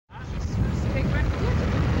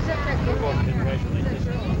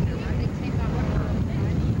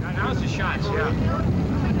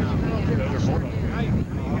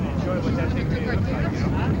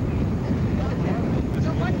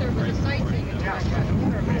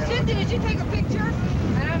did you take a picture?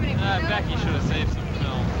 I don't have any film. Becky should have saved some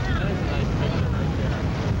film. That is a nice picture right there.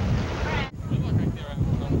 You look right there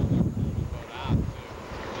having fun with their boat out, too.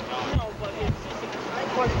 No, but it's just, of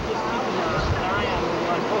course, just keeping an eye on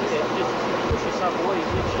one hook that just push yourself away.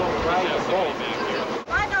 You just don't ride the boat.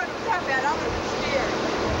 I know it was that bad. I would have been scared.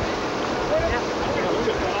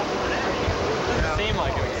 It seemed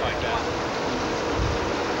like it was like that.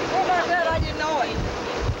 Oh, my bad. I didn't know it.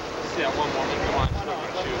 See that one woman come on,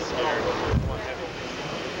 she was scared.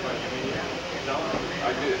 No,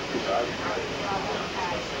 I did.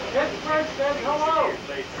 Get Fred says hello.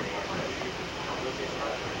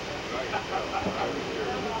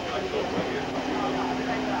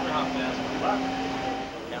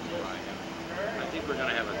 I think we're going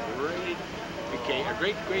to have a great vacation, a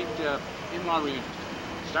great in-law reunion.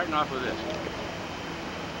 Starting off with this.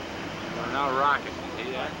 We're now rocking.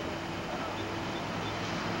 See that?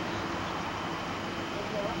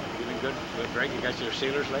 Feeling good, Greg? You got your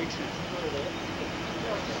sailor's legs?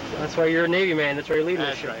 That's why you're a Navy man. That's why you're leading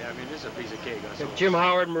That's this ship. right. I mean, this is a piece of cake. Jim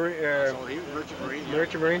Howard, So he was Merchant Marine. Yeah.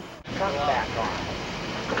 Merchant Marine. Come back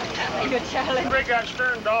on. Good challenge. Break that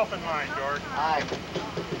stern dolphin line, George. Aye.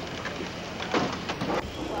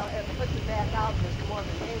 Well, it puts it back out just more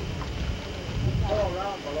than 8. All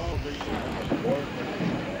around below.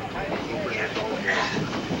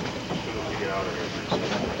 Get out of here.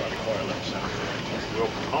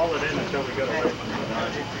 We'll haul it in until we get away from it.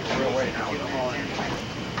 We're away now.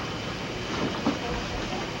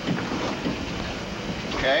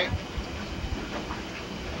 Okay.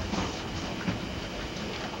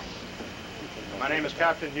 My name is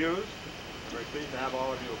Captain Hughes. I'm very pleased to have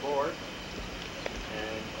all of you aboard.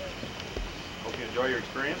 And hope you enjoy your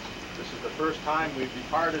experience. This is the first time we've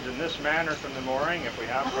departed in this manner from the mooring. If we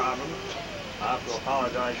have problems, I have to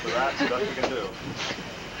apologize for that. That's what we can do.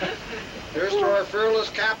 Here's to our fearless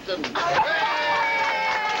captain. Okay,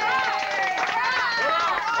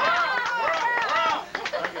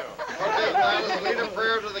 Gladys, lead a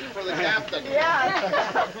prayer for the captain.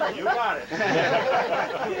 Yeah. you got it.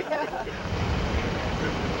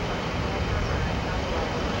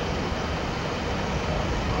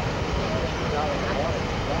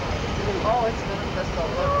 Oh, it's been just a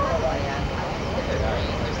little bit.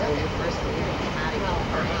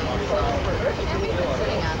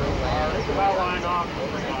 About line off.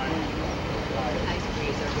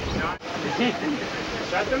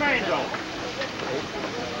 Set the mains off.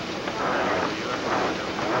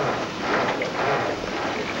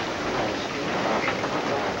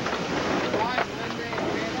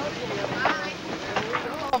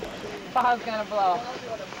 Fog's gonna blow.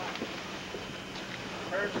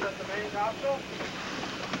 Prepare to set the main topsail.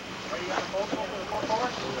 Ready, you got the forecastle for the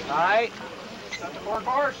forecourse? All right. Set the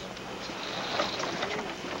forecourse.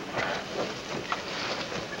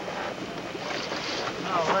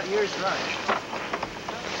 No, let yours run.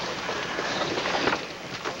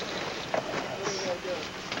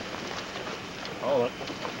 Oh,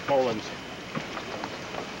 Boland's.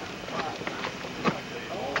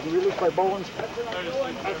 Did we lose by Boland's?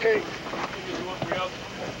 Okay.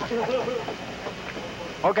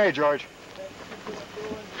 Okay, George.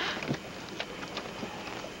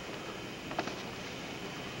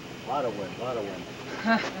 Lot of wind, lot of wind.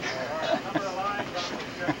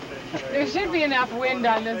 There should be enough wind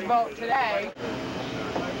on this boat today.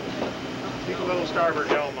 Keep a little starboard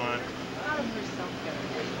helm on.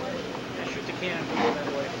 Shoot the cannon.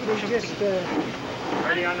 Just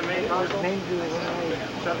Ready on the main topsail? main view.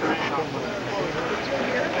 Set the main topsail.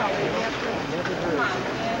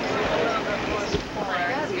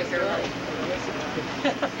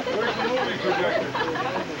 Where's the moving projector?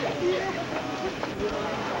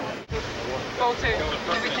 Boats are,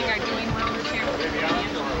 everything are doing well this year.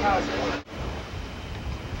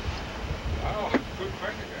 Oh, good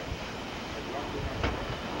photograph.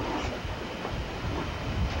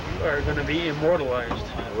 You are going to be immortalized.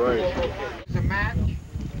 Right. It's a match.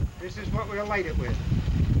 This is what we'll light it with.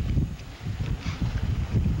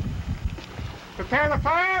 Prepare the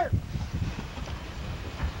fire!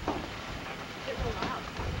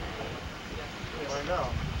 I know.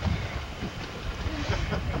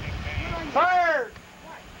 Fire!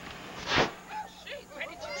 Where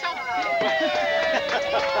did you tell me?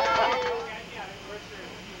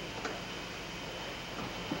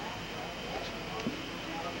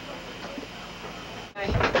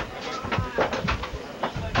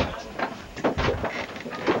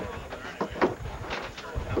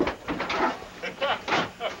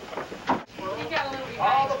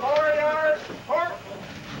 All the board yards, port.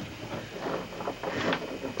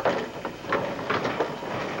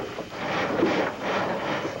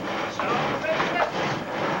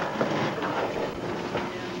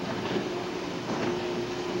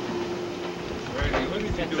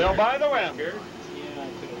 Still by the wind. Yeah, I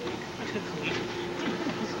could have.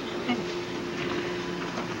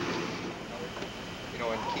 You know,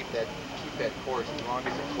 and keep that course as long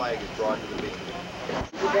as the flag is brought to the beach.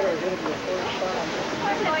 You better hit the first time.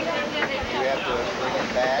 You have to bring it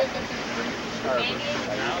back and bring it to starboard.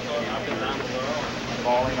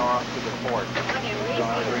 Falling off to the port. You don't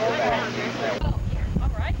have to bring it back. All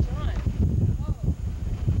right, John.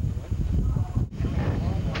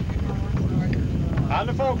 On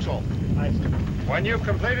the forecastle. When you've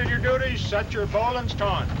completed your duties, set your bowlines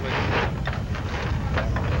taut, please.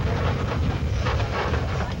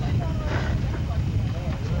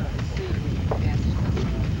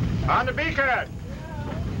 On the beakhead.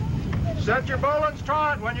 Set your bowlines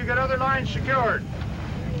taut when you get other lines secured.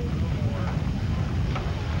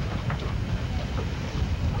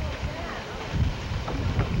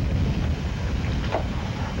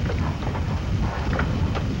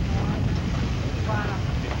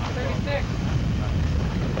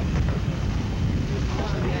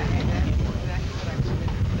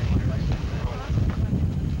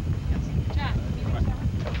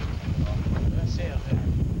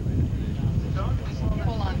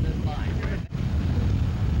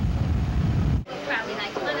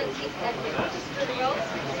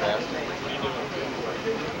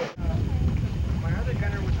 My other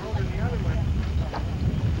gunner was holding the other one.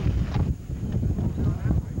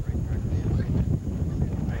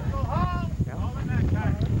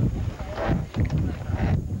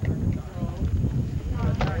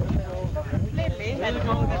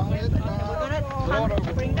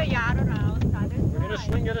 We're gonna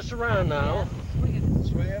swing us around now.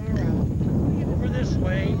 Swing it around. Over this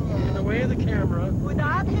way, in the way of the camera.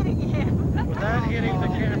 Without hitting him. Without hitting the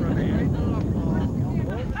cameraman.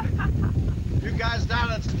 You guys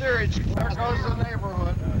down at steerage. There goes the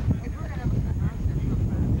neighborhood.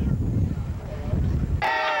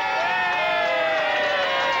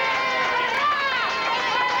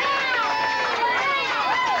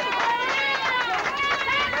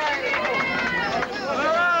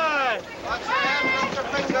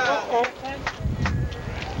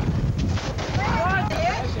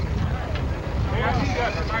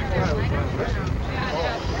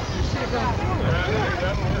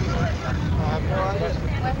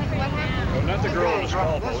 Not the girl in the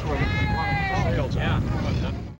small boat.